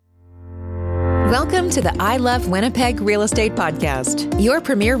Welcome to the I Love Winnipeg Real Estate Podcast, your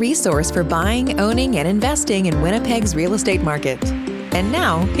premier resource for buying, owning, and investing in Winnipeg's real estate market. And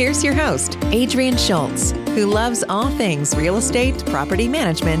now, here's your host, Adrian Schultz, who loves all things real estate, property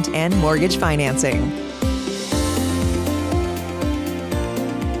management, and mortgage financing.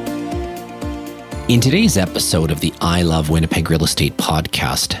 In today's episode of the I Love Winnipeg Real Estate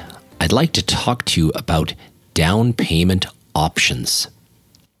Podcast, I'd like to talk to you about down payment options.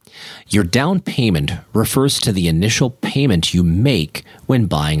 Your down payment refers to the initial payment you make when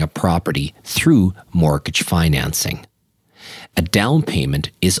buying a property through mortgage financing. A down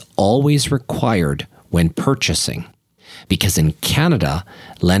payment is always required when purchasing, because in Canada,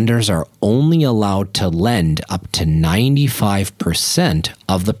 lenders are only allowed to lend up to 95%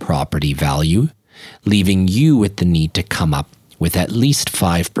 of the property value, leaving you with the need to come up with at least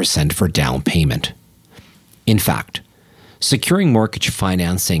 5% for down payment. In fact, securing mortgage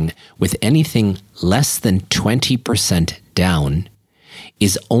financing with anything less than 20% down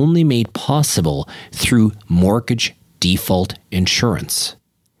is only made possible through mortgage default insurance.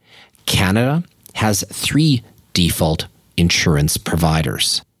 Canada has 3 default insurance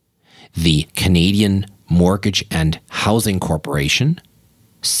providers: the Canadian Mortgage and Housing Corporation,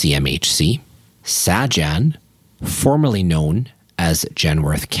 CMHC, Sajan, formerly known as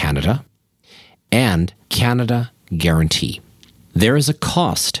Genworth Canada, and Canada Guarantee. There is a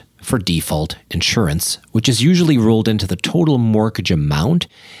cost for default insurance, which is usually rolled into the total mortgage amount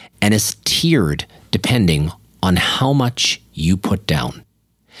and is tiered depending on how much you put down.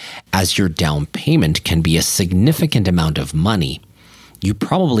 As your down payment can be a significant amount of money, you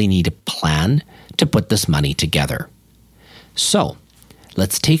probably need a plan to put this money together. So,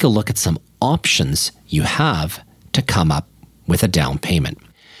 let's take a look at some options you have to come up with a down payment.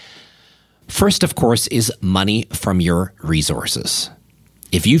 First, of course, is money from your resources.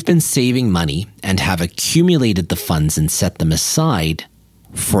 If you've been saving money and have accumulated the funds and set them aside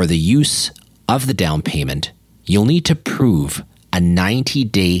for the use of the down payment, you'll need to prove a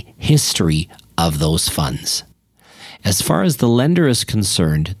 90-day history of those funds. As far as the lender is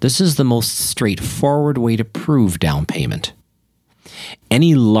concerned, this is the most straightforward way to prove down payment.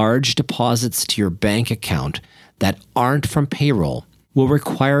 Any large deposits to your bank account that aren't from payroll will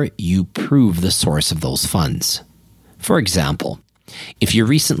require you prove the source of those funds. For example, if you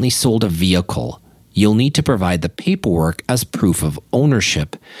recently sold a vehicle, you'll need to provide the paperwork as proof of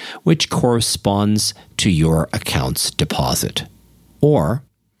ownership, which corresponds to your account's deposit. Or,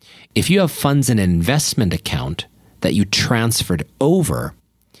 if you have funds in an investment account that you transferred over,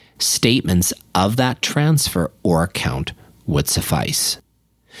 statements of that transfer or account would suffice.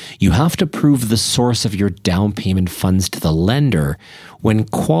 You have to prove the source of your down payment funds to the lender when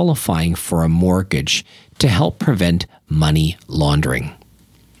qualifying for a mortgage to help prevent money laundering.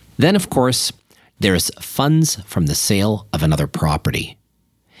 Then, of course, there's funds from the sale of another property.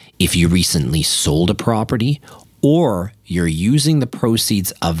 If you recently sold a property or you're using the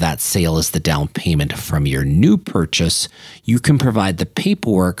proceeds of that sale as the down payment from your new purchase, you can provide the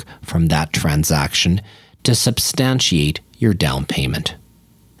paperwork from that transaction to substantiate your down payment.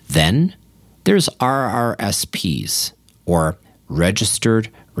 Then there's RRSPs, or Registered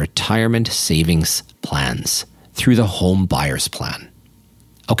Retirement Savings Plans, through the Home Buyers Plan.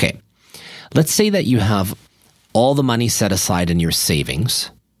 Okay, let's say that you have all the money set aside in your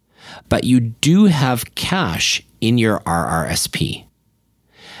savings, but you do have cash in your RRSP.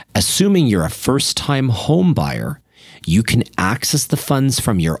 Assuming you're a first-time home buyer, you can access the funds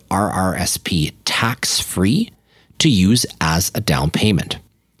from your RRSP tax-free to use as a down payment.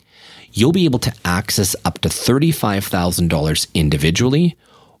 You'll be able to access up to $35,000 individually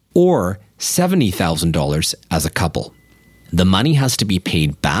or $70,000 as a couple. The money has to be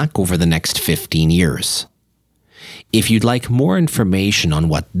paid back over the next 15 years. If you'd like more information on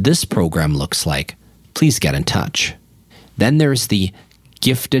what this program looks like, please get in touch. Then there's the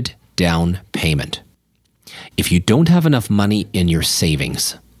gifted down payment. If you don't have enough money in your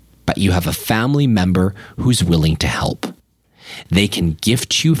savings, but you have a family member who's willing to help, they can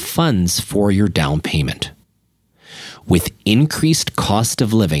gift you funds for your down payment. With increased cost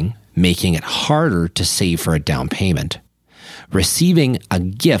of living making it harder to save for a down payment, receiving a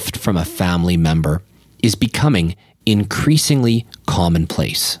gift from a family member is becoming increasingly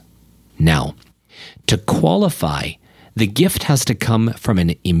commonplace. Now, to qualify, the gift has to come from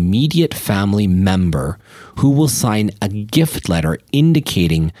an immediate family member who will sign a gift letter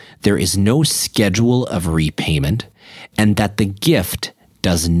indicating there is no schedule of repayment and that the gift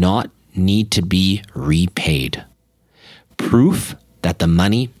does not need to be repaid. Proof that the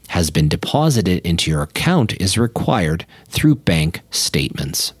money has been deposited into your account is required through bank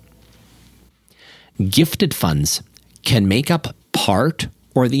statements. Gifted funds can make up part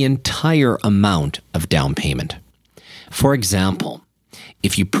or the entire amount of down payment. For example,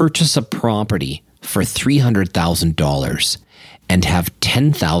 if you purchase a property for $300,000 and have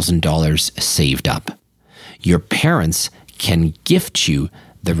 $10,000 saved up, your parents can gift you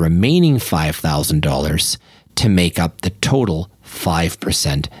the remaining $5,000 to make up the total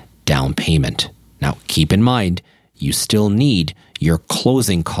 5% down payment. Now, keep in mind, you still need your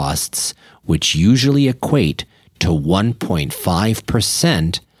closing costs, which usually equate to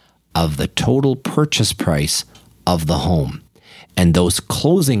 1.5% of the total purchase price of the home. And those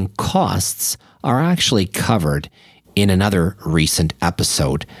closing costs are actually covered in another recent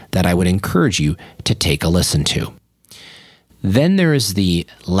episode that I would encourage you to take a listen to. Then there is the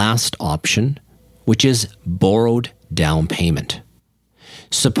last option, which is borrowed down payment.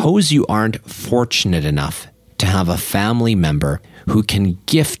 Suppose you aren't fortunate enough to have a family member who can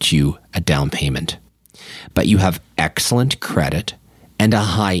gift you a down payment, but you have excellent credit and a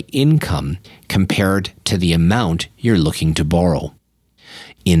high income compared to the amount you're looking to borrow.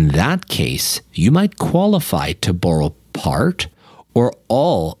 In that case, you might qualify to borrow part or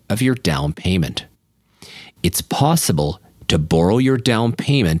all of your down payment. It's possible to borrow your down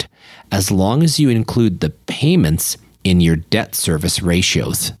payment as long as you include the payments in your debt service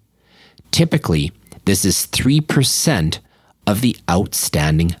ratios. Typically, this is 3% of the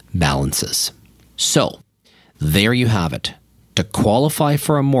outstanding balances. So, there you have it. To qualify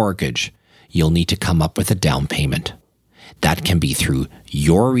for a mortgage, you'll need to come up with a down payment. That can be through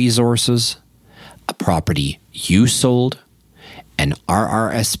your resources, a property you sold, an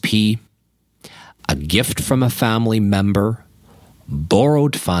RRSP, a gift from a family member,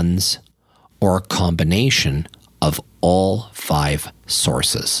 borrowed funds, or a combination of all 5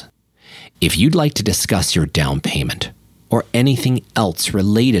 sources. If you'd like to discuss your down payment or anything else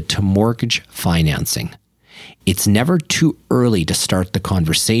related to mortgage financing, it's never too early to start the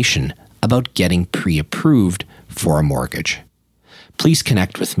conversation about getting pre-approved for a mortgage. Please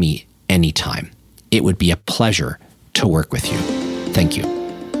connect with me anytime. It would be a pleasure to work with you. Thank you.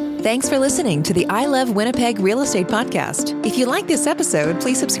 Thanks for listening to the I Love Winnipeg Real Estate Podcast. If you like this episode,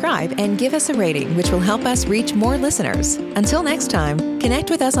 please subscribe and give us a rating, which will help us reach more listeners. Until next time,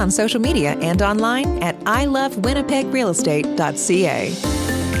 connect with us on social media and online at ilovewinnipegrealestate.ca.